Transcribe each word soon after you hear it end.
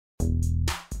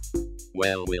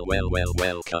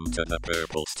Welcome to the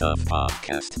Purple Stuff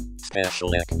Podcast,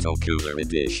 special ECTO Cooler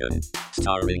Edition,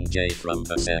 starring Jay from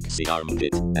the Sexy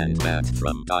Armpit and Matt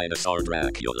from Dinosaur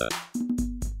Dracula.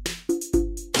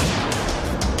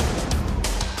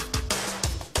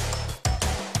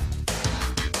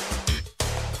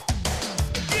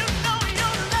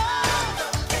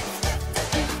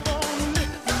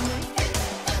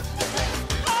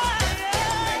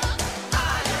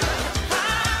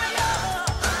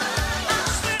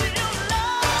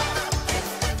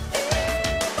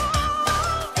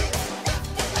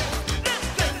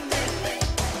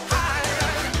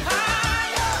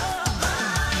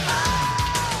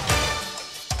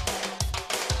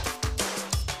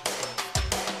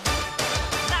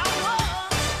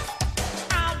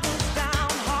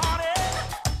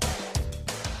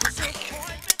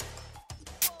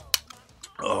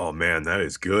 Oh man, that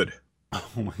is good.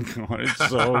 Oh my god, it's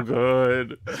so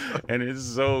good. And it's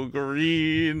so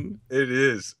green. It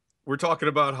is. We're talking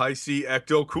about Hi-C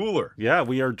ECTO Cooler. Yeah,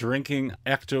 we are drinking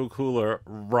ECTO Cooler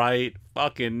right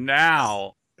fucking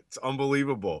now. It's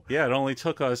unbelievable. Yeah, it only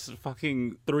took us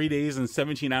fucking 3 days and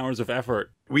 17 hours of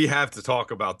effort. We have to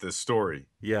talk about this story.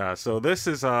 Yeah, so this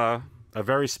is a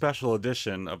very special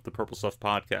edition of the Purple Stuff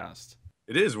Podcast.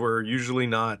 It is. We're usually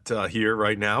not here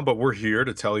right now, but we're here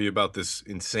to tell you about this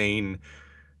insane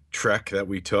trek that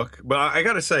we took. But I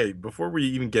got to say, before we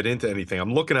even get into anything,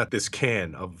 I'm looking at this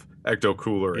can of ECTO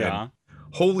Cooler. Yeah. And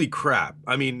holy crap.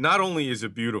 I mean, not only is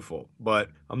it beautiful, but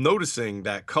I'm noticing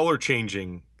that color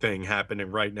changing thing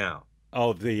happening right now.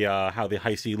 Oh, the how the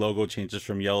Hi-C logo changes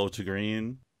from yellow to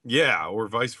green? Yeah, or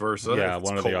vice versa. Yeah,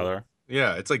 one or the other.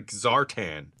 Yeah, it's like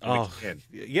Zartan. Oh,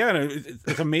 yeah, no,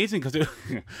 it's amazing because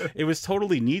it was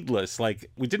totally needless. Like,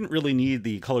 we didn't really need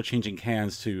the color-changing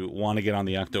cans to want to get on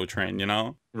the ECTO train, you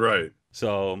know? Right.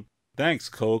 So, thanks,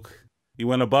 Coke. You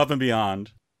went above and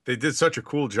beyond. They did such a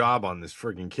cool job on this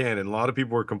friggin' can, and a lot of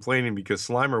people were complaining because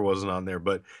Slimer wasn't on there,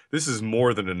 but this is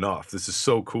more than enough. This is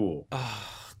so cool.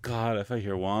 Oh, God, if I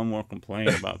hear one more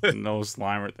complaint about the no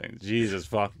Slimer thing, Jesus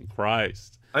fucking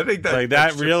Christ. I think that like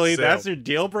that really that's your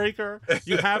deal breaker.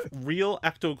 You have real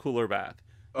ECTO Cooler back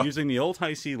using the old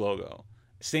Hi-C logo,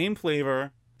 same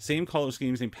flavor, same color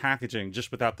scheme, same packaging, just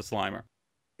without the Slimer.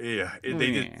 Yeah,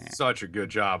 they did such a good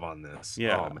job on this.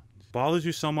 Yeah, bothers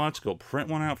you so much? Go print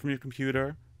one out from your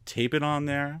computer, tape it on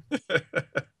there.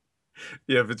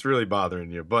 Yeah, if it's really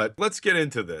bothering you. But let's get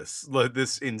into this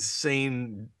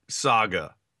insane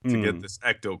saga to get this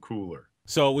ECTO Cooler.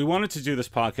 So we wanted to do this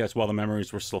podcast while the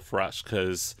memories were still fresh,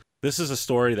 because this is a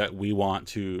story that we want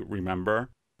to remember.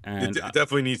 And it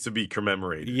definitely needs to be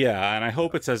commemorated. Yeah, and I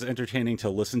hope it's as entertaining to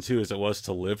listen to as it was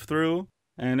to live through.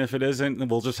 And if it isn't, then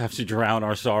we'll just have to drown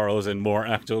our sorrows in more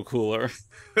ECTO Cooler.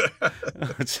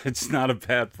 It's not a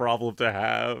bad problem to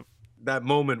have. That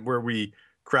moment where we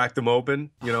cracked them open,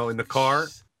 in the car.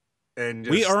 And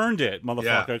we earned it,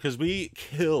 motherfucker, because we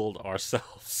killed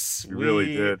ourselves. We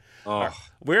really did. Oh.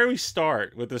 Where do we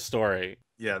start with this story?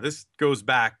 Yeah, this goes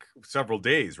back several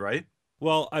days, right?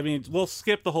 Well, I mean, we'll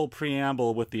skip the whole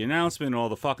preamble with the announcement and all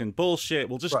the fucking bullshit.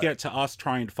 We'll just get to us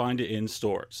trying to find it in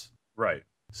stores. Right.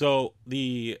 So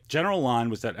the general line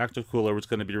was that ECTO Cooler was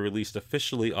going to be released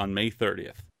officially on May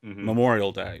 30th,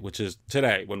 Memorial Day, which is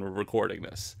today when we're recording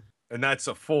this. And that's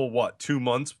a full, 2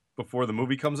 months before the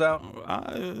movie comes out?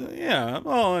 Yeah.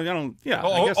 Well, I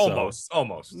guess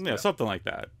almost. Yeah, something like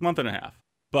that. Month and a half.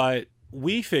 But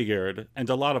we figured, and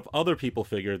a lot of other people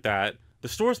figured, that the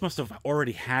stores must have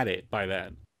already had it by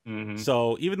then. Mm-hmm.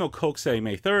 So even though Coke's saying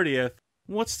May 30th,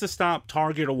 what's to stop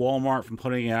Target or Walmart from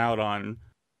putting it out on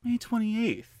May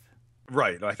 28th?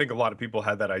 Right. I think a lot of people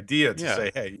had that idea to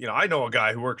say, hey, I know a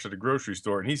guy who works at a grocery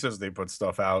store, and he says they put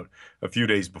stuff out a few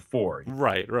days before.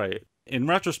 Right. In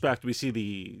retrospect, we see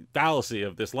the fallacy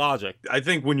of this logic. I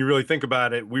think when you really think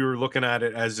about it, we were looking at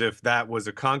it as if that was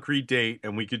a concrete date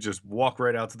and we could just walk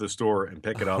right out to the store and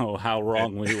pick it up. Oh, how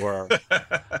wrong we were.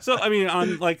 So, I mean,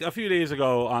 on like a few days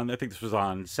ago, I think this was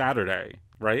on Saturday,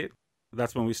 right?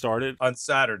 That's when we started? On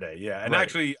Saturday, yeah. And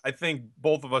actually, I think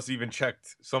both of us even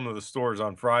checked some of the stores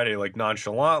on Friday, like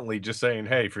nonchalantly, just saying,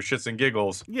 hey, for shits and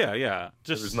giggles. Yeah.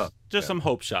 Just some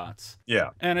hope shots. Yeah.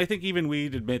 And I think even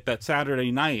we'd admit that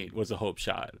Saturday night was a hope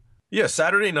shot. Yeah,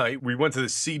 Saturday night, we went to the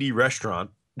seedy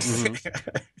restaurant.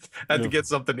 Had to get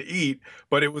something to eat,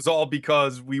 but it was all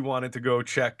because we wanted to go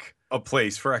check a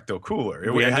place for ECTO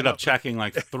Cooler. We ended up checking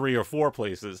like 3 or 4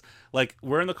 places. Like,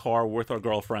 we're in the car with our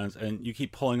girlfriends, and you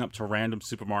keep pulling up to random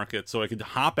supermarkets so I could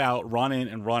hop out, run in,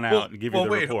 and run out and give you the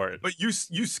report. But you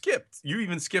skipped. You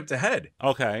even skipped ahead.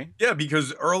 Okay. Yeah,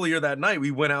 because earlier that night,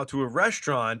 we went out to a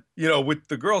restaurant, with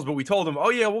the girls, but we told them, oh,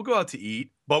 yeah, we'll go out to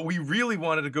eat. but we really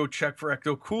wanted to go check for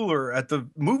ECTO Cooler at the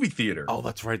movie theater. Oh,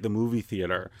 that's right, the movie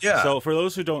theater. Yeah. So for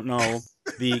those who don't know,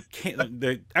 the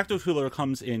ECTO Cooler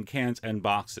comes in cans and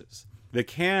boxes. The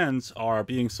cans are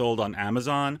being sold on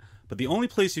Amazon, but the only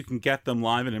place you can get them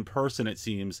live and in person, it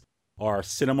seems, are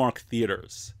Cinemark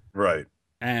theaters. Right.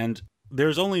 And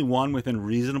there's only one within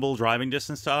reasonable driving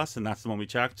distance to us, and that's the one we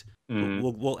checked.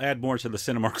 We'll add more to the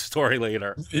Cinemark story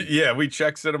later. Yeah, we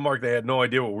checked Cinemark. They had no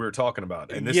idea what we were talking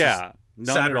about. And this is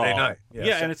Saturday night.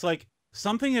 Yeah, and it's like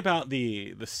something about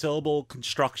the syllable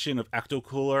construction of ECTO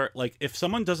Cooler. Like, if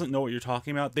someone doesn't know what you're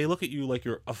talking about, they look at you like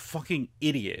you're a fucking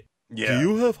idiot. Yeah. Do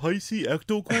you have Hi-C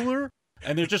ECTO Cooler?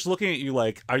 And they're just looking at you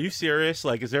like, are you serious?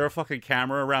 Like, is there a fucking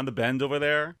camera around the bend over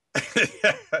there?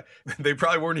 They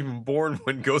probably weren't even born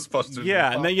when Ghostbusters.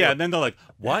 Yeah, and then they're like,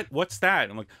 what? What's that?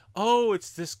 I'm like, oh,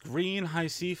 it's this green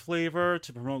Hi-C flavor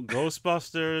to promote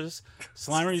Ghostbusters.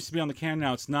 Slimer used to be on the can,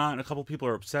 now it's not. And a couple people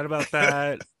are upset about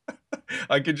that.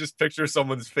 I could just picture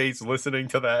someone's face listening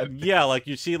to that. Yeah, like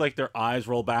you see like their eyes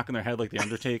roll back in their head like the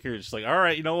Undertaker. You're just like, all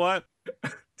right, you know what? Do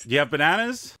you have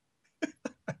bananas?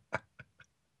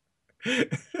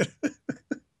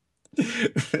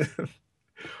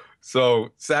 So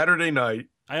Saturday night.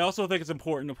 I also think it's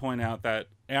important to point out that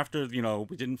after,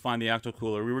 we didn't find the ECTO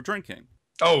Cooler, we were drinking.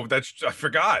 Oh, I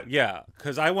forgot. Yeah,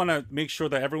 because I want to make sure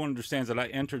that everyone understands that I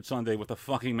entered Sunday with a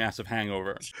fucking massive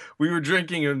hangover. We were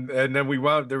drinking, and then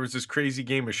there was this crazy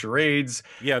game of charades.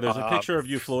 Yeah, there's a picture of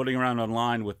you floating around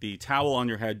online with the towel on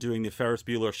your head doing the Ferris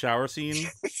Bueller shower scene.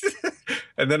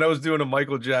 And then I was doing a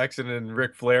Michael Jackson and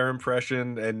Ric Flair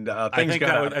impression, and I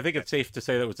think it's safe to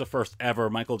say that it was the first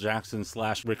ever Michael Jackson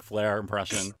 / Ric Flair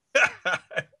impression.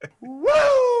 Woo!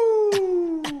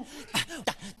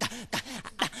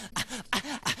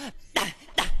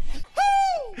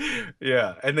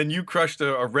 Yeah, and then you crushed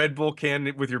a Red Bull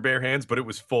can with your bare hands, but it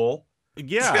was full.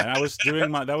 Yeah, and I was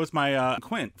doing that was my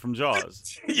Quint from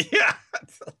Jaws. Yeah.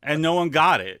 And no one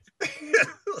got it. It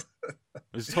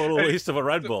was a total waste of a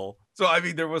Red Bull. So, I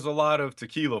mean, there was a lot of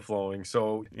tequila flowing,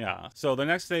 so... Yeah, so the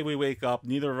next day we wake up,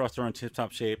 neither of us are in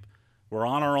tip-top shape. We're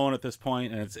on our own at this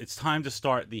point, and it's time to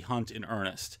start the hunt in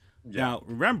earnest. Yeah. Now,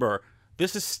 remember,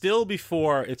 this is still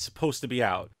before it's supposed to be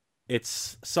out.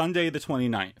 It's Sunday the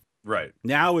 29th. Right.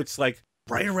 Now it's like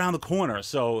right around the corner,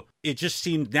 so it just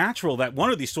seemed natural that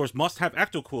one of these stores must have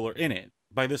ECTO Cooler in it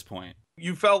by this point.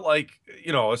 You felt like,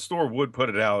 a store would put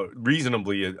it out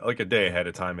reasonably, like a day ahead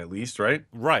of time at least, right?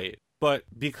 Right. But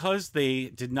because they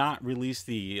did not release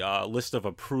the list of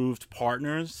approved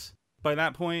partners by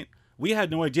that point, we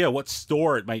had no idea what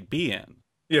store it might be in.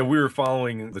 Yeah, we were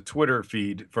following the Twitter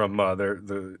feed from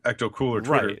the ECTO Cooler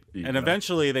Twitter feed. And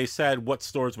eventually they said what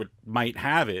stores might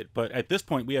have it, but at this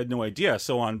point we had no idea.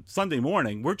 So on Sunday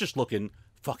morning, we're just looking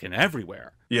fucking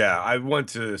everywhere. Yeah, I went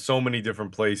to so many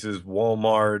different places,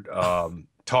 Walmart,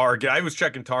 Target. I was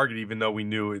checking Target even though we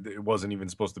knew it wasn't even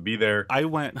supposed to be there. I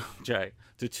went, Jay,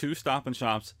 to 2 Stop and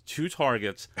Shops, 2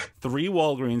 Targets, 3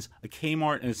 Walgreens, a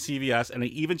Kmart, and a CVS, and I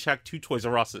even checked 2 Toys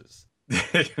R Us's.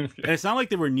 And it's not like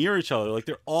they were near each other. Like,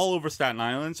 they're all over Staten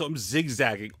Island, so I'm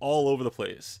zigzagging all over the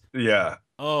place. Yeah.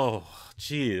 Oh,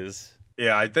 jeez.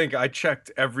 Yeah, I think I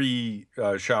checked every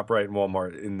ShopRite and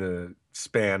Walmart in the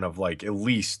span of, like, at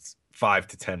least 5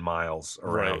 to 10 miles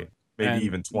around. Right. Maybe and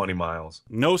even 20 miles.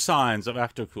 No signs of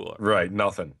ECTO Cooler. Right,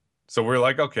 nothing. So we're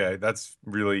like, okay, that's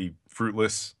really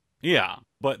fruitless. Yeah.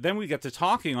 But then we get to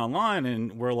talking online,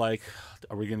 and we're like,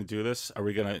 are we going to do this? Are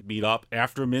we going to meet up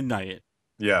after midnight?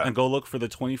 Yeah. And go look for the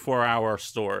 24-hour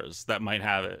stores that might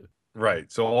have it.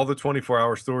 Right. So all the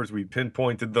 24-hour stores, we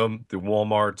pinpointed them, the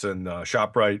Walmarts and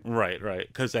ShopRite. Right.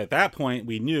 Because at that point,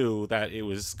 we knew that it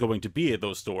was going to be at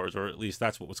those stores, or at least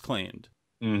that's what was claimed.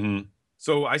 Mm-hmm.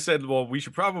 So I said, well, we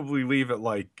should probably leave at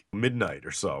like midnight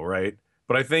or so, right?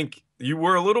 But I think you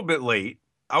were a little bit late.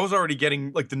 I was already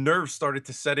getting, like, the nerves started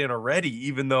to set in already,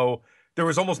 even though there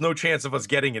was almost no chance of us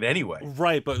getting it anyway.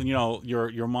 Right. But,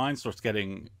 your mind starts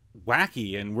getting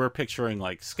wacky, and we're picturing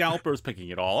like scalpers picking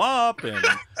it all up and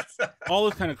all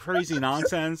this kind of crazy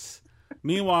nonsense.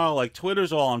 Meanwhile, like,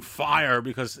 Twitter's all on fire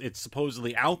because it's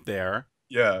supposedly out there.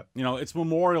 Yeah. It's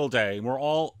Memorial Day, and we're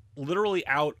all literally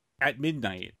out at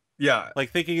midnight. Yeah.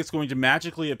 Like, thinking it's going to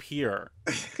magically appear.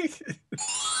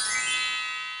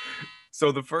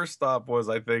 So the first stop was,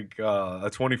 I think, a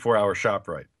 24-hour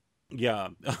ShopRite. Yeah.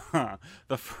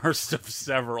 The first of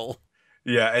several.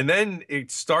 Yeah, and then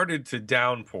it started to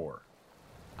downpour.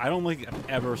 I don't think I've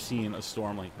ever seen a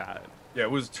storm like that. Yeah,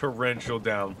 it was torrential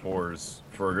downpours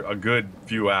for a good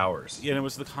few hours. Yeah, and it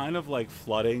was the kind of, like,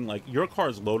 flooding, like, your car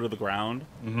is low to the ground.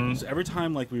 Mm-hmm. So every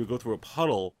time, like, we would go through a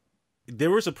puddle,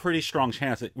 there was a pretty strong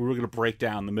chance that we were going to break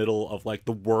down the middle of, like,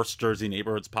 the worst Jersey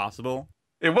neighborhoods possible.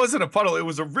 It wasn't a puddle. It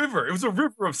was a river. It was a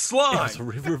river of slime. It was a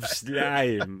river of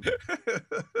slime.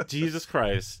 Jesus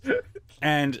Christ.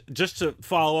 And just to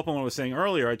follow up on what I was saying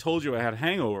earlier, I told you I had a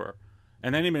hangover.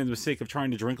 And then I made the mistake of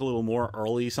trying to drink a little more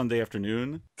early Sunday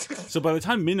afternoon. So by the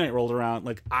time midnight rolled around,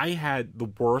 like, I had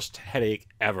the worst headache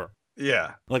ever.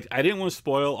 Yeah. Like, I didn't want to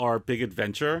spoil our big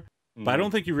adventure, but I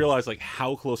don't think you realize, like,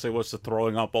 how close I was to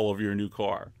throwing up all over your new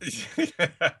car.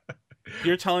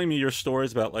 You're telling me your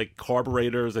stories about, like,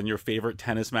 carburetors and your favorite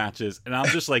tennis matches, and I'm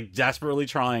just, like, desperately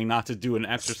trying not to do an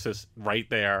exorcist right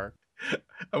there.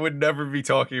 I would never be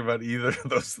talking about either of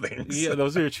those things. Yeah,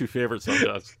 those are your two favorite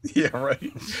subjects. Yeah,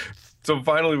 right. So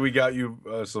finally we got you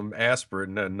some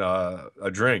aspirin and a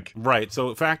drink. Right,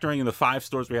 so factoring in the 5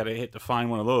 stores we had to hit to find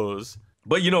one of those.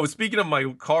 But, you know, speaking of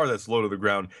my car that's low to the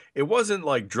ground, it wasn't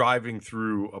like driving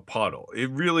through a puddle.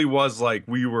 It really was like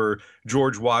we were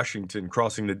George Washington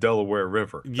crossing the Delaware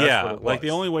River. Yeah, like the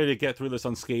only way to get through this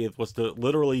unscathed was to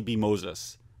literally be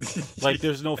Moses. Like,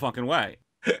 there's no fucking way.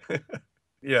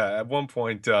 Yeah, at one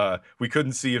point, we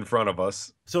couldn't see in front of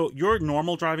us. So your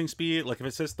normal driving speed, like if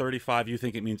it says 35, you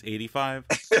think it means 85?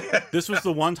 This was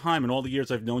the one time in all the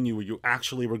years I've known you where you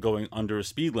actually were going under a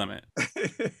speed limit.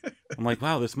 I'm like,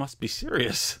 wow, this must be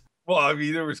serious. Well, I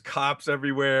mean, there was cops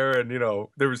everywhere, and, you know,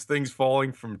 there was things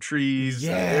falling from trees.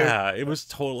 Yeah, it was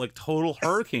total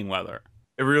hurricane weather.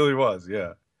 It really was,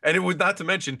 yeah. And it was, not to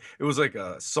mention, it was like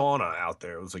a sauna out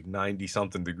there. It was like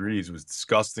 90-something degrees. It was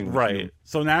disgusting. Right.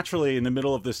 So naturally, in the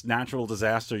middle of this natural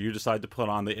disaster, you decide to put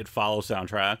on the It Follows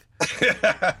soundtrack.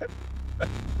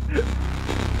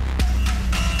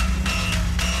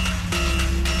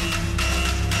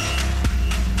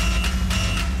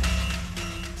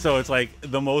 So it's like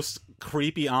the most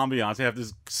creepy ambiance. You have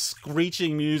this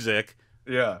screeching music.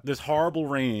 Yeah. This horrible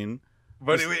rain.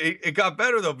 But it got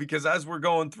better, though, because as we're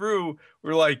going through,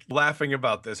 we're like laughing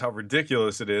about this, how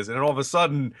ridiculous it is. And then all of a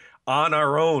sudden, On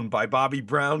Our Own by Bobby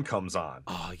Brown comes on.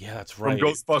 Oh, yeah, that's right. From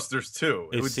Ghostbusters 2.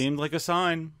 It seemed like a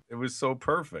sign. It was so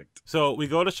perfect. So we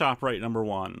go to ShopRite number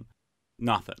 1,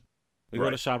 nothing. We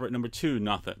go to ShopRite number 2,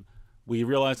 nothing. We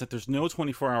realize that there's no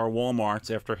 24-hour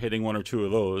Walmarts after hitting 1 or 2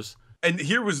 of those. And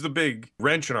here was the big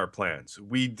wrench in our plans.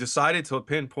 We decided to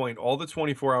pinpoint all the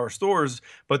 24-hour stores,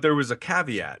 but there was a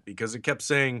caveat because it kept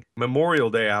saying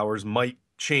Memorial Day hours might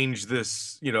change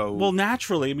this, you know. Well,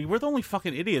 naturally, I mean, we're the only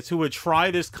fucking idiots who would try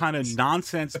this kind of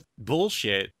nonsense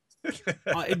bullshit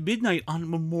at midnight on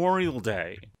Memorial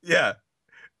Day. Yeah.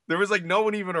 There was like no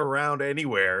one even around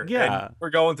anywhere. Yeah. And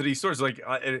we're going to these stores like,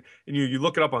 and you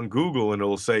look it up on Google and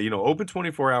it'll say, you know, open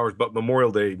 24 hours, but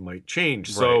Memorial Day might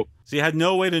change. Right. So you had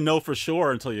no way to know for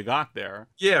sure until you got there.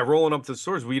 Yeah. Rolling up to the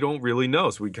stores, we don't really know.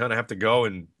 So we kind of have to go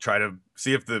and try to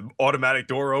see if the automatic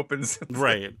door opens.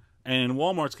 Right. And in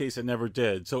Walmart's case, it never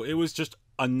did. So it was just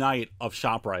a night of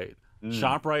ShopRite.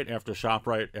 ShopRite after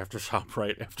ShopRite after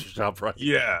ShopRite after ShopRite.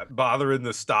 Yeah, bothering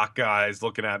the stock guys,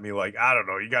 looking at me like, I don't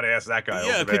know, you got to ask that guy.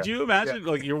 Yeah, could you imagine?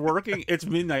 Like, you're working, it's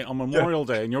midnight on Memorial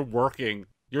Day, and you're working.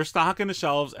 You're stocking the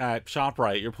shelves at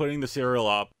ShopRite. You're putting the cereal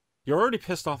up. You're already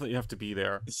pissed off that you have to be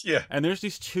there. Yeah. And there's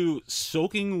these 2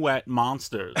 soaking wet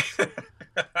monsters.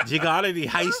 You got any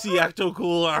icy ECTO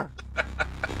cooler?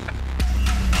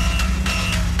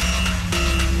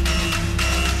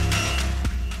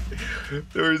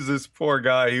 There was this poor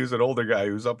guy. He was an older guy.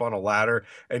 He was up on a ladder,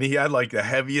 and he had like the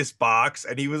heaviest box,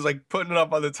 and he was like putting it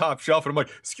up on the top shelf. And I'm like,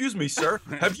 "Excuse me, sir,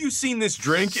 have you seen this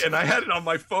drink?" And I had it on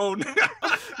my phone.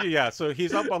 Yeah, so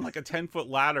he's up on like a 10-foot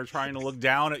ladder trying to look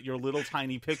down at your little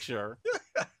tiny picture.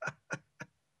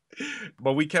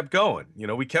 But we kept going. You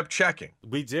know, we kept checking.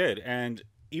 We did, and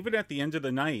even at the end of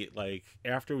the night, like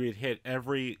after we had hit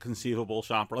every conceivable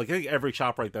ShopRite, like I think every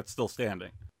ShopRite that's still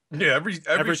standing. Yeah, every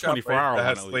 24-hour that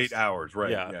one has late hours,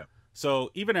 right? Yeah.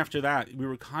 So even after that, we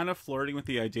were kind of flirting with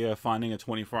the idea of finding a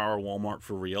 24-hour Walmart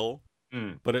for real.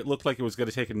 But it looked like it was going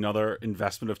to take another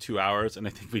investment of 2 hours, and I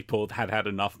think we both had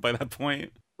enough by that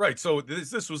point. Right. So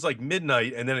this was like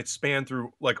midnight, and then it spanned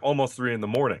through like almost 3 in the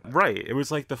morning. Right. It was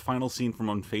like the final scene from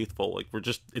Unfaithful. Like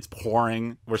it's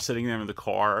pouring. We're sitting there in the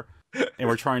car, and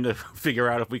we're trying to figure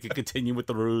out if we could continue with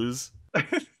the ruse.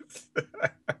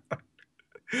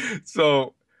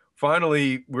 So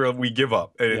finally, we give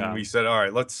up, and we said, "All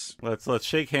right, let's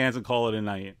shake hands and call it a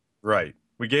night." Right.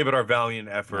 We gave it our valiant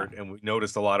effort, and we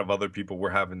noticed a lot of other people were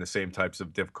having the same types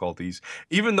of difficulties,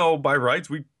 even though by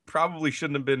rights we probably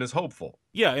shouldn't have been as hopeful.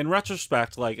 Yeah, in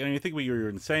retrospect, like, and I think we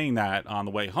were saying that on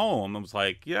the way home. I was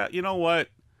like, yeah, you know what?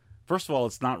 First of all,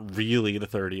 it's not really the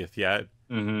 30th yet.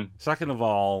 Second of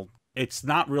all, it's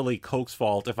not really Coke's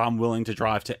fault if I'm willing to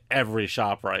drive to every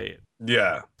ShopRite.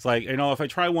 Yeah. It's like, you know, if I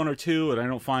try 1 or 2 and I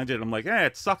don't find it, I'm like,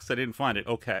 it sucks I didn't find it.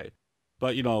 Okay.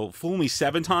 But, fool me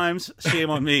 7 times, shame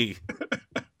on me.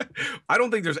 I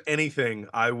don't think there's anything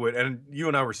I would, and you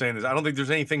and I were saying this, I don't think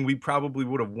there's anything we probably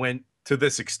would have went to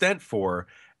this extent for.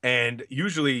 And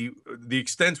usually the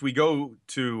extents we go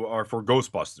to are for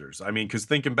Ghostbusters. I mean, because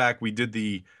thinking back, we did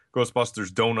the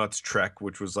Ghostbusters Donuts trek,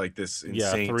 which was like this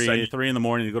insane. Yeah, 3 in the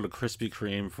morning to go to Krispy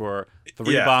Kreme for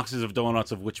 3 boxes of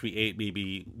donuts, of which we ate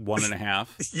maybe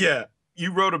 1.5. Yeah,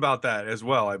 you wrote about that as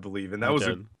well, I believe, and that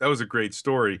was a great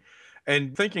story.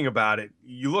 And thinking about it,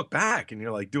 you look back and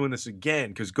you're like, doing this again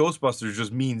because Ghostbusters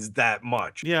just means that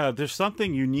much. Yeah, there's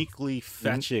something uniquely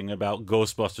fetching about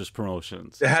Ghostbusters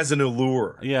promotions. It has an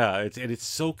allure. Yeah, it's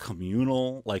so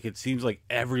communal. Like, it seems like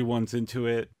everyone's into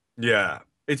it. Yeah,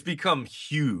 it's become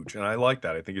huge, and I like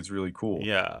that. I think it's really cool.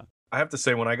 Yeah. I have to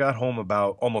say, when I got home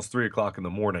about almost 3 o'clock in the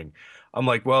morning, I'm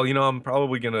like, well, I'm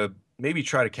probably going to maybe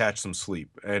try to catch some sleep.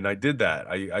 And I did that.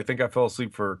 I think I fell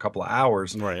asleep for a couple of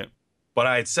hours. Right. But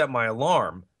I had set my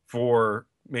alarm for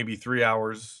maybe 3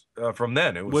 hours from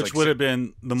then. It was which would have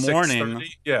been the morning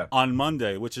yeah. on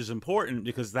Monday, which is important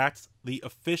because that's the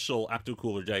official ECTO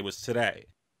Cooler Day was today.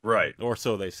 Right. Or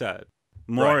so they said.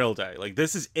 Memorial Day. Like,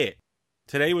 this is it.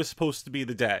 Today was supposed to be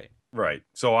the day. Right.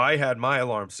 So I had my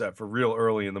alarm set for real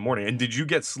early in the morning. And did you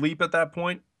get sleep at that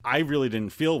point? I really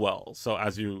didn't feel well, so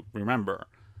as you remember.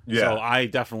 Yeah. So I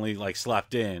definitely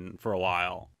slept in for a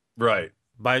while. Right.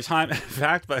 By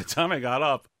the time I got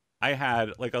up, I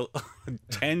had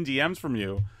 10 DMs from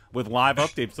you with live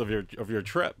updates of your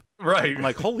trip. Right. I'm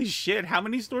like, holy shit, how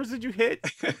many stores did you hit?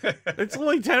 It's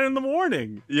only 10 in the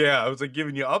morning. Yeah, I was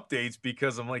giving you updates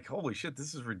because I'm like, holy shit,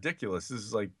 this is ridiculous. This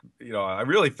is I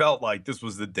really felt like this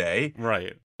was the day.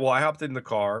 Right. Well, I hopped in the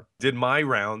car, did my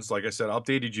rounds, like I said,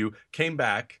 updated you, came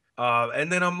back.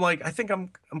 And then I'm like, I think I'm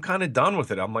kind of done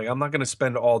with it. I'm like, I'm not going to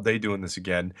spend all day doing this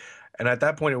again. And at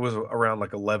that point, it was around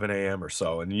 11 a.m. or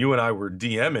so. And you and I were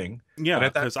DMing. Yeah,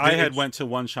 because I had went to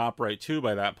one shop right too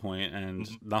by that point and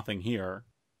nothing here.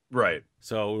 Right.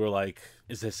 So we were like,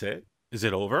 is this it? Is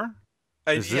it over?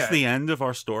 Is this the end of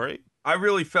our story? I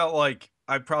really felt like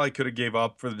I probably could have gave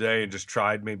up for the day and just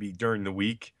tried maybe during the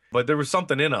week. But there was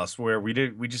something in us where we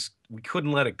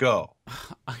couldn't let it go.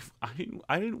 I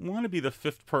didn't want to be the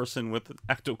 5th person with the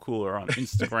ECTO Cooler on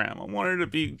Instagram. I wanted to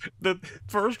be the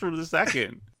first or the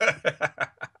second. I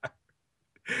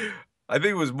think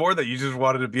it was more that you just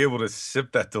wanted to be able to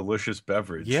sip that delicious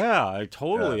beverage. Yeah,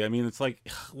 totally. Yeah. I mean, it's it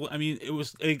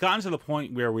had gotten to the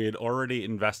point where we had already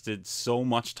invested so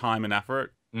much time and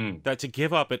effort that to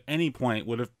give up at any point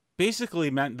would have basically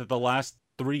meant that the last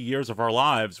 3 years of our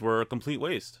lives were a complete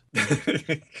waste.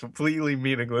 Completely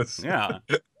meaningless. Yeah.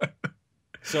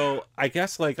 So I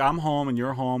guess I'm home and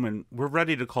you're home and we're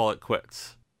ready to call it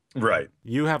quits. Right.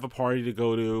 You have a party to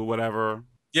go to, whatever.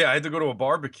 Yeah, I had to go to a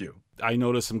barbecue. I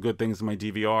noticed some good things in my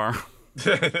DVR.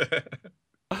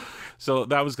 So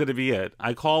that was going to be it.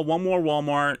 I call one more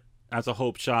Walmart as a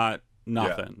hope shot.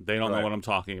 Nothing. Yeah, they don't know what I'm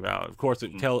talking about. Of course,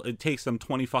 it takes them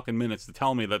 20 fucking minutes to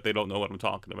tell me that they don't know what I'm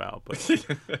talking about. But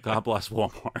God bless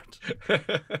Walmart.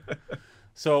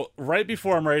 So right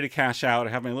before I'm ready to cash out, I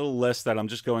have my little list that I'm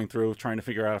just going through, trying to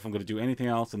figure out if I'm going to do anything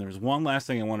else. And there was one last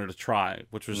thing I wanted to try,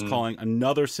 which was calling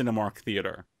another Cinemark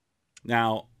theater.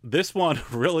 Now, this one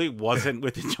really wasn't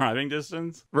within driving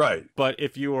distance. Right. But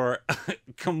if you were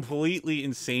completely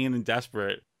insane and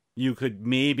desperate, you could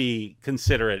maybe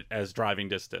consider it as driving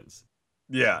distance.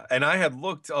 Yeah, and I had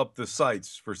looked up the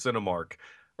sites for Cinemark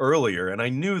earlier, and I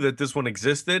knew that this one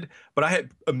existed, but I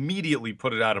had immediately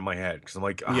put it out of my head because I'm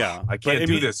like, I can't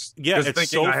do this. Yeah, it's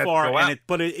so far,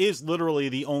 but it is literally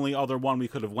the only other one we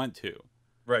could have went to.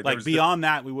 Right. Beyond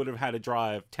that, we would have had to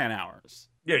drive 10 hours.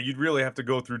 Yeah, you'd really have to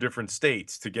go through different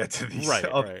states to get to these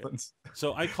other ones.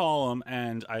 So I call them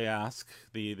and I ask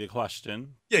the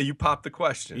question. Yeah, you pop the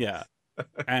question. Yeah.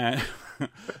 And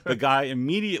the guy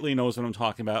immediately knows what I'm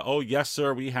talking about. Oh, yes,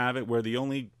 sir, we have it. We're the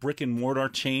only brick and mortar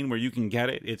chain where you can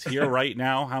get it. It's here right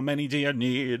now. How many do you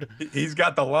need? He's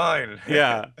got the line.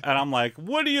 Yeah. And I'm like,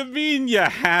 what do you mean you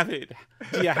have it?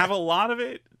 Do you have a lot of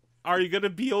it? Are you going to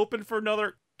be open for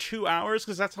another 2 hours?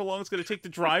 Because that's how long it's going to take to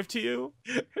drive to you.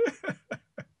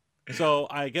 So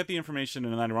I get the information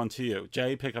and then I run to you.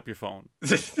 Jay, pick up your phone.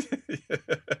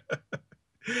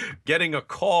 Getting a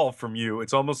call from you,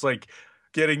 it's almost like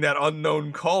getting that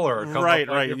unknown caller.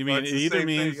 Right. You mean it either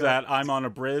means that I'm on a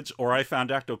bridge or I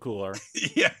found ECTO Cooler.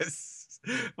 Yes.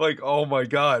 Like, oh my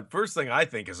God. First thing I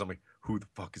think is, I'm like, who the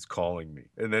fuck is calling me?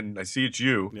 And then I see it's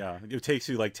you. Yeah. It takes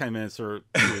you 10 minutes to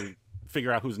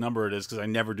figure out whose number it is because I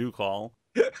never do call.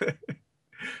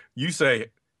 You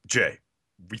say, Jay,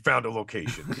 we found a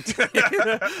location.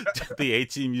 The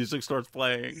A-Team music starts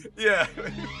playing. Yeah.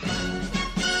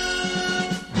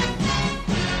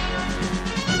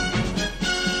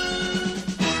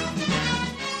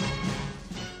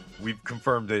 we've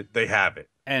confirmed that they have it.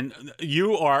 And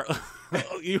you are,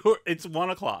 it's 1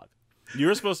 o'clock.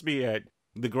 You're supposed to be at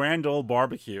the Grand Ole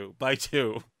Barbecue by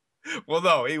 2. Well,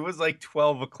 no, it was like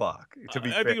 12 o'clock, to be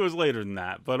fair. I think it was later than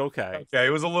that, but okay. Okay, it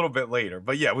was a little bit later.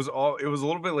 But yeah, it was a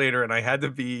little bit later, and I had to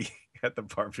be at the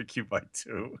barbecue by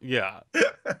 2. Yeah.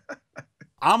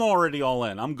 I'm already all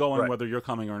in. I'm going Right. whether you're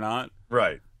coming or not.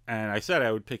 Right. And I said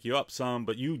I would pick you up some,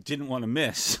 but you didn't want to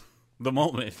miss the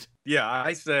moment. Yeah,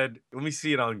 I said, let me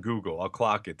see it on Google. I'll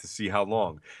clock it to see how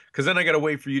long. Because then I got to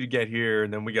wait for you to get here,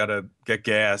 and then we got to get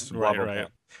gas, blah, blah, blah.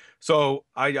 So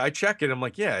I check it. I'm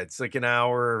like, yeah, it's like an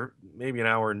hour, maybe an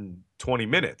hour and 20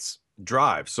 minutes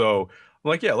drive. So I'm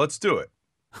like, yeah, let's do it.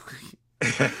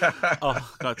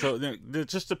 Oh, God. So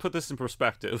just to put this in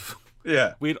perspective,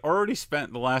 yeah, we'd already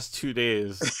spent the last 2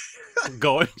 days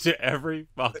going to every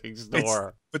fucking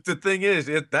store. But the thing is,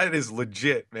 that is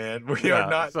legit, man. We are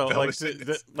not. So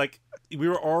like we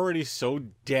were already so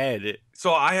dead.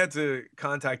 So I had to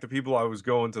contact the people I was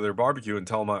going to their barbecue and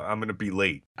tell them I'm going to be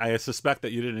late. I suspect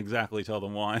that you didn't exactly tell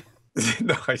them why.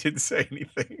 No, I didn't say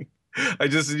anything. I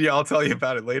just said, yeah, I'll tell you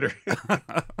about it later.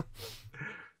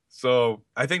 So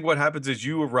I think what happens is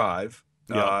you arrive,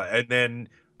 and then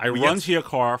I run to your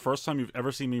car. First time you've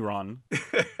ever seen me run.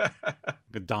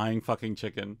 A dying fucking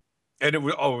chicken. And it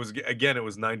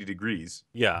was 90 degrees.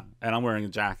 Yeah, and I'm wearing a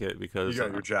jacket because you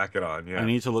got your jacket on. Yeah, I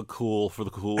need to look cool for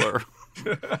the cooler.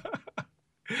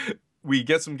 We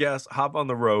get some gas, hop on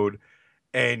the road,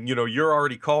 and you're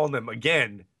already calling them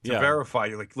again to verify.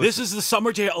 You're like, this is the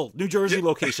Summerdale, New Jersey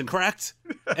location, correct?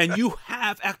 And you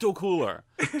have ECTO Cooler.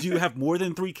 Do you have more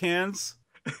than 3 cans?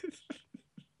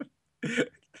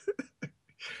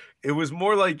 It was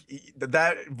more like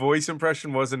that voice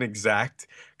impression wasn't exact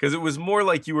because it was more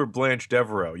like you were Blanche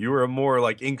Devereaux. You were more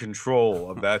like in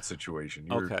control of that situation.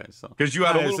 Okay, so because you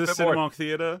had a little bit more. Cinemark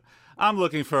Theater. I'm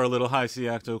looking for a little high-C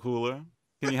ECTO Cooler.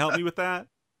 Can you help me with that?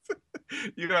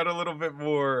 You had a little bit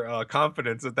more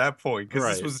confidence at that point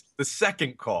because this was the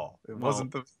second call. It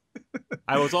wasn't the.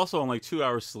 I was also on like 2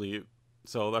 hours sleep,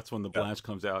 so that's when the Blanche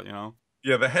comes out.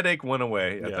 Yeah, the headache went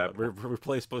away at that point.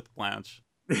 Replaced with Blanche.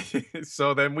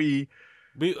 So then we're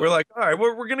like, all right,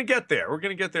 we're gonna get there. We're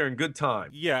gonna get there in good time.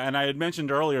 Yeah, and I had mentioned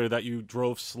earlier that you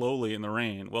drove slowly in the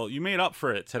rain. Well, you made up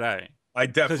for it today. I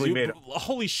definitely made it.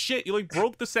 Holy shit! You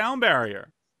broke the sound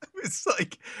barrier. It's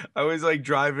like I was like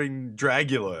driving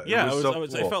Dragula. Yeah, I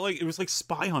felt like it was like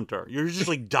Spy Hunter. You're just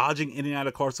dodging in and out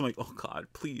of cars. I'm like, oh God,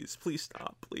 please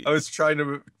stop, please. I was trying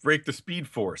to break the speed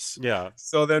force. Yeah.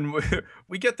 So then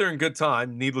we get there in good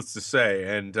time, needless to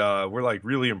say, and we're like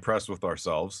really impressed with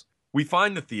ourselves. We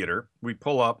find the theater. We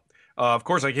pull up. Of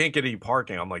course, I can't get any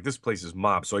parking. I'm like, this place is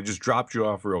mobbed, so I just dropped you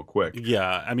off real quick.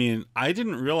 Yeah, I mean, I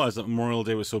didn't realize that Memorial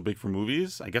Day was so big for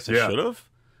movies. I guess I should have.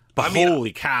 But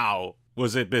holy cow.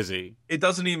 Was it busy? It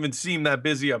doesn't even seem that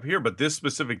busy up here, but this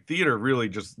specific theater really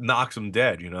just knocks them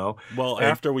dead, Well,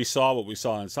 after we saw what we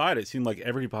saw inside, it seemed like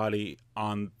everybody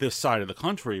on this side of the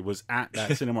country was at that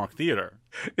Cinemark theater.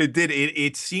 It did.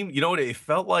 It seemed, it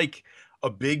felt like a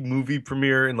big movie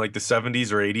premiere in like the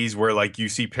 70s or 80s where like you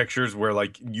see pictures where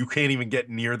like you can't even get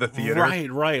near the theater. Right.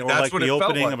 Or like the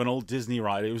opening of an old Disney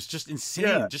ride. It was just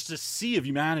insane. Just a sea of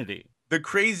humanity. The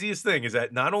craziest thing is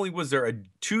that not only was there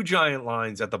 2 giant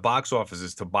lines at the box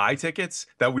offices to buy tickets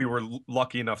that we were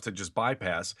lucky enough to just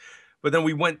bypass, but then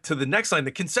we went to the next line,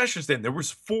 the concession stand. There was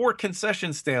 4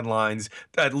 concession stand lines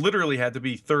that literally had to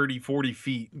be 30, 40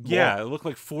 feet long. Yeah, it looked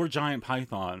like 4 giant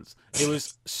pythons. It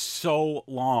was so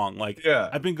long.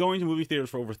 I've been going to movie theaters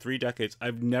for over 3 decades.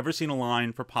 I've never seen a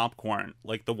line for popcorn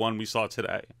like the one we saw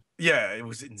today. Yeah, it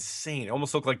was insane. It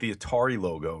almost looked like the Atari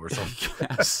logo or something.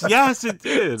 Yes, it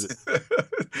did.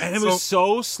 And it was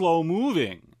so slow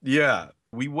moving. Yeah.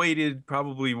 We waited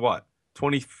probably,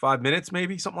 25 minutes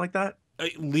maybe? Something like that?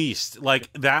 At least.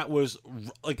 That was...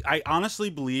 I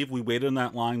honestly believe we waited in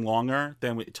that line longer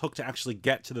than it took to actually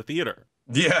get to the theater.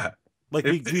 Yeah.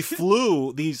 We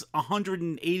flew these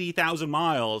 180,000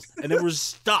 miles and then we're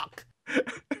stuck.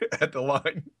 At the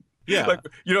line. Yeah.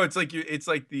 It's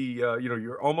like the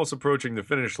you're almost approaching the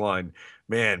finish line,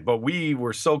 man, but we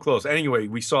were so close. Anyway,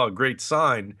 we saw a great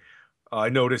sign. I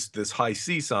noticed this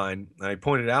high-C sign, and I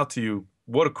pointed out to you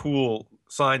what a cool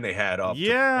sign they had up.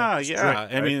 Yeah.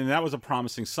 Right? I mean, that was a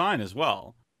promising sign as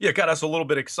well. Yeah, it got us a little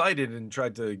bit excited and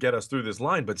tried to get us through this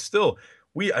line, but still,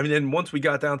 and once we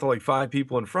got down to like 5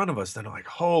 people in front of us, then like,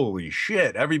 holy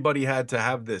shit, everybody had to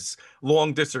have this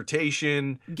long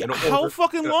dissertation. How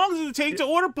fucking long does it take to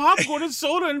order popcorn and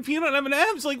soda and peanut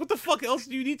M&Ms? Like, what the fuck else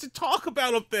do you need to talk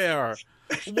about up there?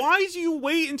 Why do you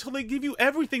wait until they give you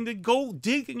everything to go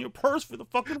dig in your purse for the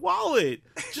fucking wallet?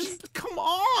 Just come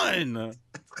on.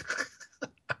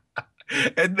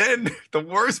 And then the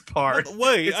worst part.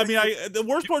 Wait, I mean, the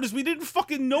worst part is we didn't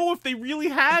fucking know if they really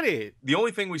had it. The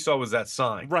only thing we saw was that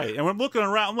sign. Right, and we're looking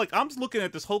around. I'm just looking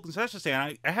at this whole concession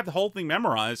stand. I have the whole thing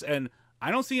memorized, and I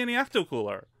don't see any ECTO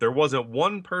cooler. There wasn't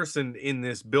one person in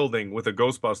this building with a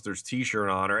Ghostbusters t-shirt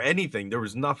on or anything. There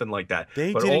was nothing like that.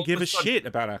 They didn't give a shit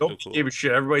about ECTO cooler. Nobody gave a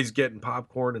shit. Everybody's getting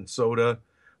popcorn and soda.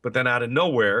 But then out of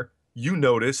nowhere, you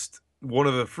noticed one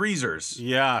of the freezers.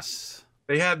 Yes.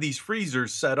 They have these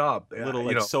freezers set up. Little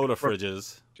like soda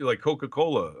fridges. Like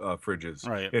Coca-Cola fridges.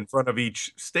 Right. In front of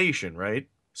each station, right?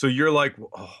 So you're like,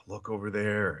 oh, look over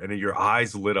there. And then your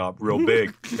eyes lit up real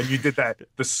big. And you did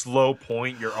the slow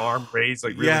point, your arm raised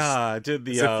like really. Yeah, I did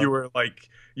the. As if you were like.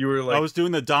 I was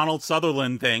doing the Donald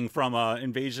Sutherland thing from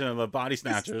Invasion of the Body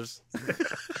Snatchers.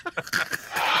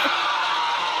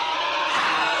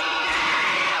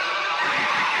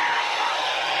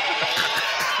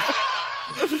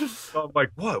 So I'm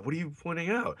like, what? What are you pointing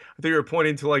out? I think you were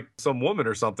pointing to like some woman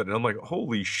or something. And I'm like,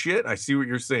 holy shit, I see what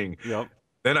you're saying. Yep.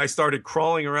 Then I started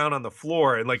crawling around on the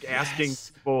floor and like asking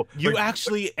people. You like,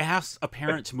 actually asked a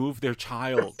parent to move their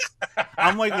child.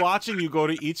 I'm like watching you go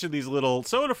to each of these little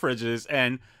soda fridges,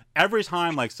 and every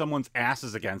time like someone's ass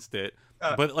is against it.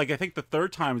 But like I think the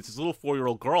third time it's this little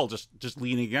 4-year-old girl just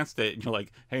leaning against it, and you're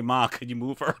like, "Hey, Ma, could you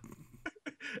move her?"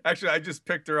 Actually, I just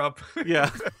picked her up. Yeah,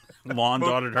 lawn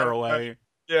darted her away.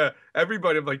 Yeah,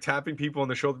 everybody. I'm like tapping people on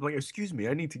the shoulder. I'm like, "Excuse me,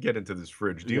 I need to get into this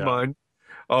fridge. Do you mind?"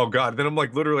 Oh God! Then I'm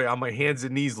like literally on my hands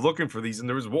and knees looking for these, and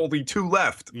there was only 2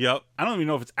 left. Yep. I don't even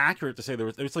know if it's accurate to say it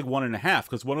was like 1.5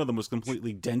 because one of them was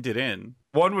completely dented in.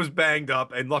 One was banged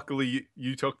up, and luckily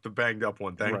you took the banged up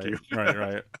one. Thank you.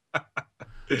 Right.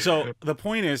 So the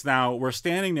point is now we're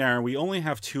standing there and we only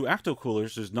have 2 ECTO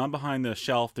coolers. There's none behind the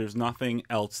shelf. There's nothing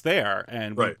else there.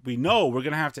 And we know we're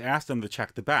going to have to ask them to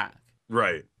check the back.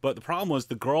 Right. But the problem was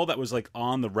the girl that was like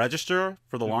on the register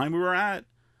for the line we were at,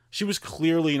 she was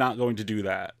clearly not going to do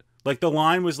that. Like the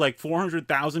line was like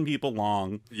 400,000 people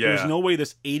long. Yeah. There's no way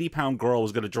this 80-pound girl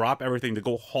was going to drop everything to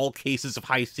go haul cases of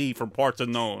high C from parts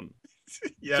unknown.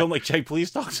 Yeah. So I'm like, Jay,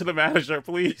 please talk to the manager,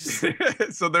 please.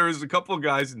 So there was a couple of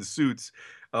guys in suits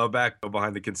back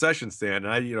behind the concession stand.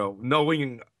 And I,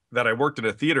 knowing that I worked in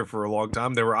a theater for a long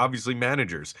time, they were obviously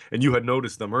managers, and you had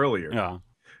noticed them earlier. Yeah.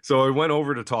 So I went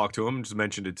over to talk to him, just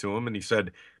mentioned it to him, and he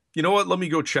said, you know what, let me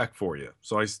go check for you.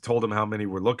 So I told him how many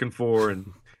we're looking for,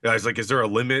 and I was like, is there a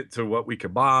limit to what we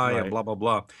could buy, and blah, blah,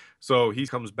 blah. So he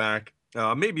comes back,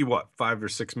 maybe 5 or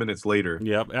 6 minutes later.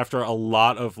 Yep, after a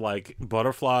lot of like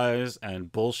butterflies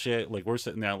and bullshit, like we're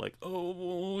sitting there like,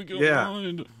 oh my God.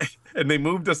 Yeah. And they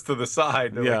moved us to the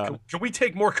side. They're like, can we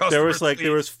take more customers,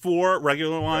 there was 4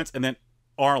 regular lines and then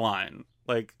our line,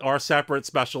 like our separate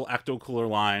special ECTO cooler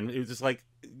line. It was just like,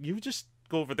 you just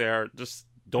go over there, just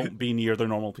don't be near the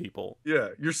normal people. Yeah,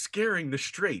 you're scaring the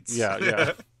straights.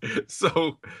 Yeah.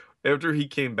 So after he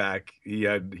came back, he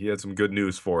had some good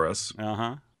news for us.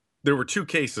 Uh-huh. There were 2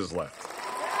 cases left.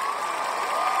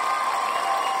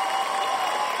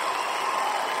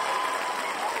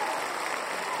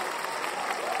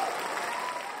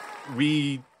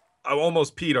 We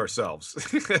almost peed ourselves.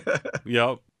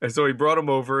 Yep. And so he brought them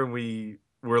over, and we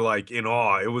were like in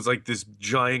awe. It was like this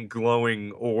giant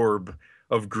glowing orb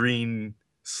of green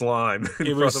slime.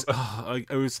 It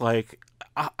was like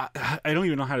I don't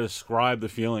even know how to describe the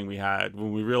feeling we had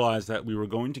when we realized that we were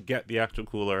going to get the ECTO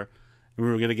cooler and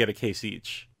we were going to get a case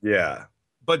each. Yeah.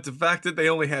 But the fact that they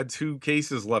only had 2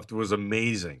 cases left was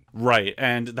amazing. Right.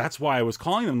 And that's why I was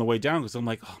calling them the way down, because I'm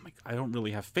like, oh my, I don't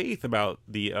really have faith about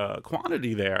the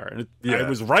quantity there. And I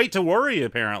was right to worry,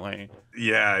 apparently.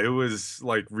 Yeah, it was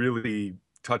like really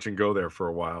touch and go there for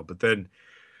a while. But then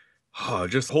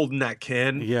just holding that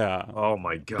can. Yeah. Oh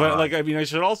my God. But like, I mean, I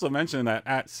should also mention that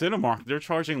at Cinemark, they're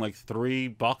charging like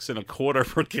 $3.25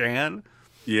 per can.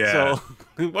 Yeah. So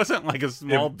it wasn't like a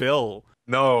small bill.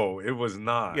 No, it was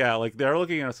not. Yeah, like they're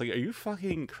looking at us like, are you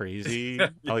fucking crazy? Yeah.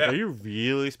 Like, are you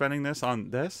really spending this on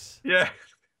this? Yeah.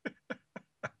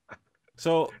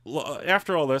 So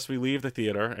after all this, we leave the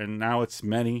theater, and now it's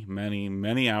many, many,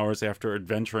 many hours after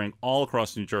adventuring all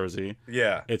across New Jersey.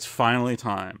 Yeah. It's finally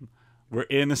time. We're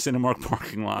in the Cinemark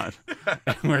parking lot,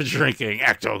 and we're drinking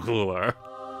ECTO Cooler.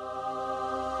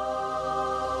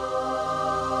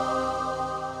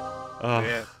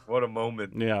 Man, what a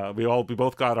moment. Yeah, we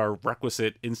both got our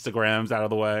requisite Instagrams out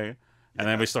of the way, and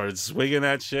then we started swigging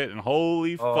that shit, and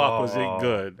holy fuck, was it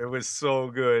good. It was so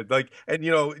good. Like, and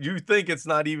you think it's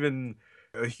not even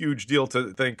a huge deal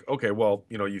to think, okay, well,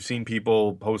 you've seen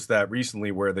people post that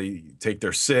recently where they take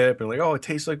their sip and like, oh, it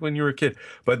tastes like when you were a kid.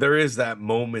 But there is that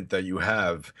moment that you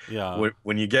have Yeah.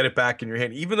 when you get it back in your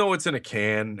hand, even though it's in a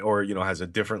can or, has a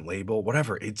different label,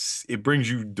 whatever, it brings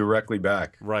you directly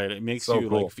back. Right. It makes So you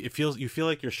cool. like, you feel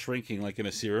like you're shrinking like in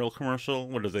a cereal commercial.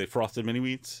 What is it? Frosted Mini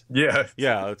Wheats? Yeah.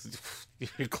 Yeah.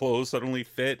 Your clothes suddenly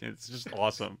fit. It's just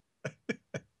awesome.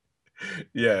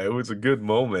 Yeah, it was a good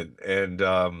moment. And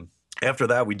after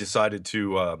that, we decided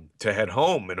to head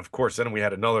home. And of course, then we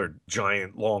had another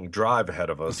giant long drive ahead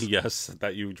of us. Yes,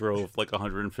 that you drove like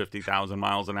 150,000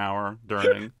 miles an hour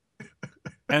during.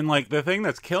 And like the thing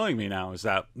that's killing me now is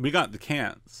that we got the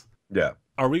cans. Yeah.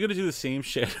 Are we gonna do the same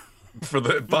shit for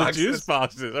the boxes? The juice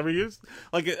boxes? Are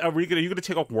you gonna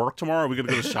take off work tomorrow? Are we gonna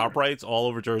go to ShopRites all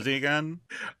over Jersey again?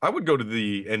 I would go to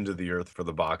the end of the earth for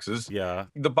the boxes. Yeah.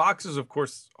 The boxes, of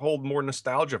course, hold more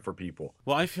nostalgia for people.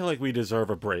 Well, I feel like we deserve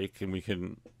a break, and we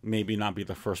can maybe not be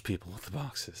the first people with the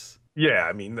boxes. Yeah,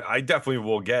 I mean, I definitely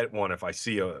will get one if I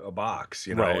see a box,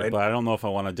 Right, but I don't know if I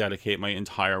want to dedicate my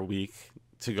entire week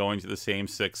to going to the same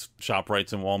 6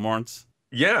 ShopRites and Walmarts.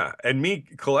 Yeah, and me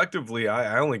collectively,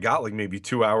 I only got like maybe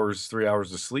 2 hours, 3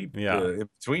 hours of sleep in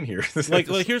between here. like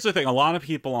here's the thing: a lot of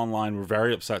people online were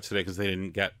very upset today because they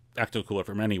didn't get ECTO Cooler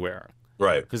from anywhere.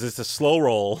 Right, because it's a slow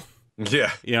roll.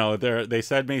 Yeah, they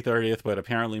said May 30th, but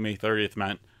apparently May 30th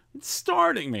meant it's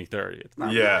starting May 30th.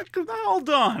 Not all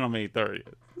done on May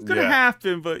 30th. It's gonna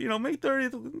happen, but May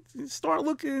 30th start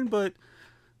looking, but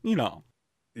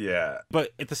Yeah.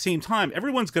 But at the same time,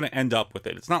 everyone's going to end up with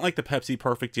it. It's not like the Pepsi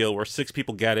Perfect deal where 6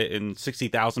 people get it and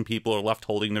 60,000 people are left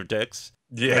holding their dicks.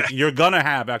 Yeah. Like, you're going to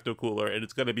have ECTO Cooler, and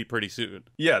it's going to be pretty soon.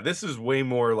 Yeah, this is way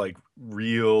more like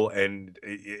real, and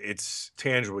it's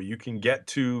tangible. You can get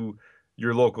to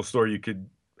your local store. You could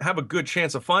have a good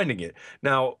chance of finding it.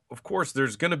 Now, of course,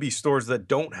 there's going to be stores that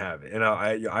don't have it. And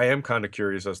I am kind of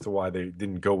curious as to why they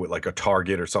didn't go with like a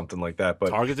Target or something like that.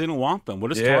 But Target didn't want them. What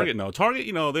does Target know? Target,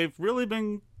 they've really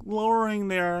been lowering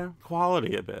their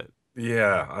quality a bit.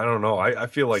 Yeah, I don't know. I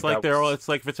feel like it's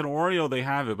like if it's an Oreo, they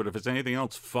have it, but if it's anything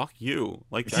else, fuck you.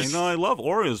 Like, I know I love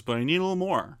Oreos, but I need a little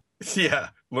more. Yeah,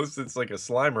 most it's like a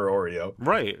Slimer Oreo.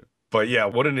 Right. But yeah,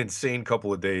 what an insane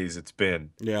couple of days it's been.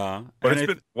 Yeah. But it's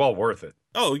been well worth it.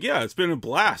 Oh yeah, it's been a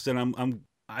blast, and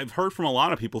I've heard from a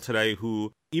lot of people today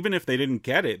who, even if they didn't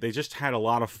get it, they just had a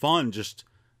lot of fun just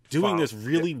doing this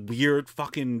really weird,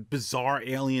 fucking bizarre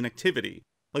alien activity.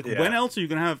 Like, when else are you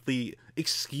gonna have the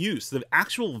excuse, the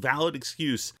actual valid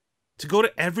excuse, to go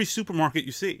to every supermarket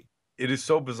you see? It is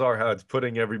so bizarre how it's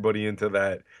putting everybody into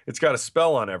that. It's got a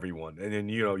spell on everyone, and then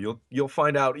you'll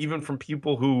find out even from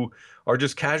people who are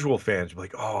just casual fans,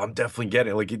 like, oh, I'm definitely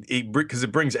getting it. Like because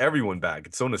it brings everyone back.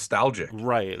 It's so nostalgic,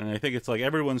 right? And I think it's like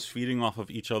everyone's feeding off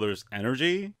of each other's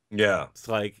energy. Yeah, it's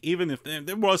like even if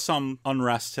there was some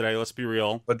unrest today, let's be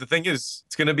real. But the thing is,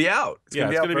 it's gonna be out. It's gonna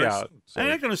be out. Soon, so.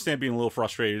 And I can understand being a little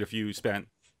frustrated if you spent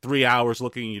 3 hours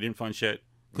looking and you didn't find shit.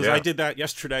 Because I did that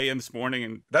yesterday and this morning,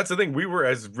 and that's the thing. We were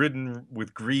as ridden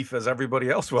with grief as everybody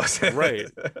else was. Right.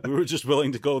 We were just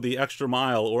willing to go the extra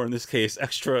mile, or in this case,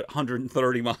 extra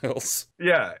 130 miles.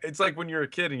 Yeah, it's like when you're a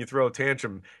kid and you throw a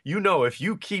tantrum. If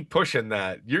you keep pushing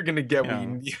that, you're gonna get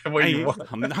what you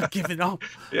want. I'm not giving up.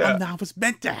 I was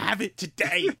meant to have it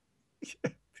today.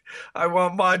 I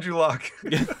want Modulok.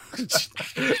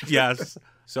 Yes.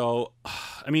 So,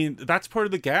 I mean, that's part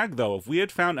of the gag, though. If we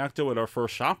had found ECTO at our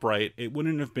first ShopRite, it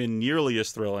wouldn't have been nearly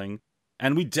as thrilling,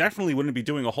 and we definitely wouldn't be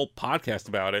doing a whole podcast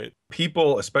about it.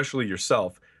 People, especially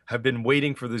yourself, have been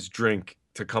waiting for this drink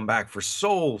to come back for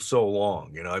so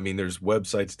long. I mean, there's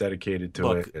websites dedicated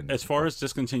to it. And, as far as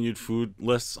discontinued food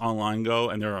lists online go,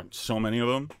 and there are so many of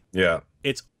them,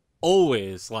 it's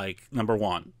always like number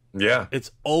one. Yeah.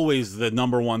 It's always the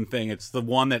number one thing. It's the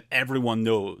one that everyone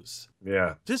knows.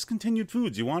 Yeah. Discontinued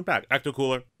foods you want back. ECTO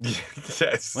Cooler.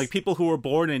 Yes. Like people who were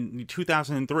born in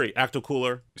 2003. ECTO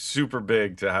Cooler. Super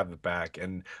big to have it back.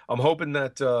 And I'm hoping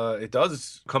that it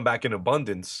does come back in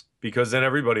abundance, because then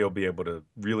everybody will be able to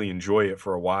really enjoy it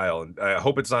for a while. And I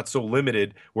hope it's not so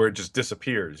limited where it just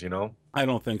disappears, I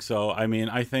don't think so. I mean,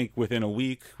 I think within a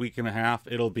week and a half,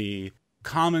 it'll be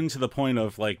common to the point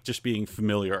of like just being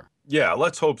familiar. Yeah,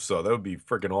 let's hope so. That would be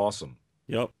freaking awesome.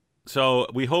 Yep. So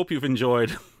we hope you've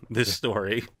enjoyed this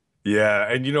story.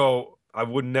 Yeah, and I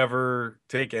would never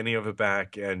take any of it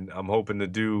back, and I'm hoping to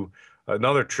do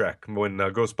another trek when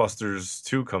Ghostbusters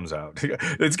 2 comes out.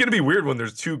 It's going to be weird when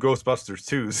there's 2 Ghostbusters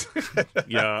 2s.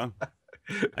 Yeah.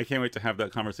 I can't wait to have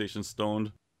that conversation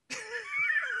stoned.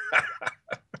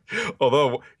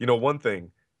 Although, one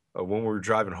thing, when we were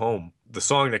driving home. The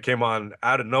song that came on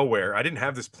out of nowhere, I didn't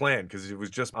have this plan because it was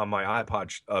just on my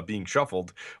iPod being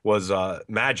shuffled, was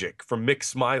Magic from Mick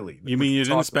Smiley. You mean you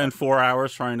didn't spend 4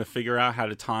 hours trying to figure out how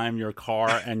to time your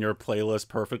car and your playlist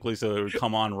perfectly so it would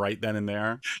come on right then and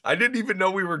there? I didn't even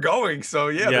know we were going, so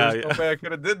there was no way I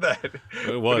could have did that.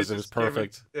 It was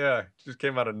perfect. It just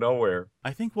came out of nowhere.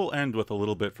 I think we'll end with a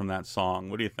little bit from that song.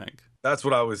 What do you think? That's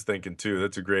what I was thinking too.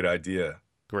 That's a great idea.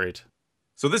 Great.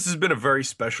 So this has been a very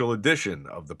special edition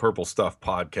of the Purple Stuff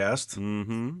Podcast.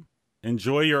 Mm-hmm.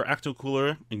 Enjoy your ECTO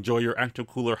Cooler. Enjoy your ECTO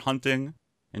Cooler hunting.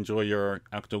 Enjoy your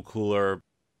ECTO Cooler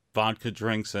vodka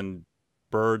drinks and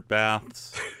bird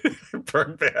baths.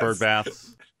 Bird baths. Bird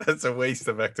baths. That's a waste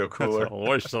of ECTO Cooler. That's a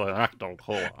waste of ECTO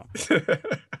Cooler.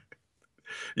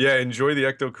 Yeah, enjoy the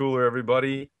ECTO Cooler,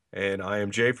 everybody. And I am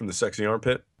Jay from the Sexy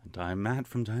Armpit. And I'm Matt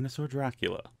from Dinosaur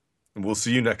Dracula. And we'll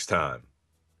see you next time.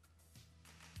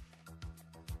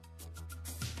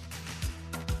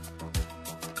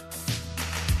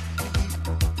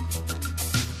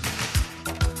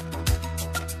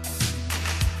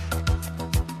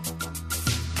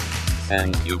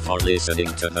 Thank you for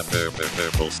listening to the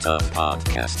Purple Stuff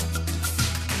Podcast.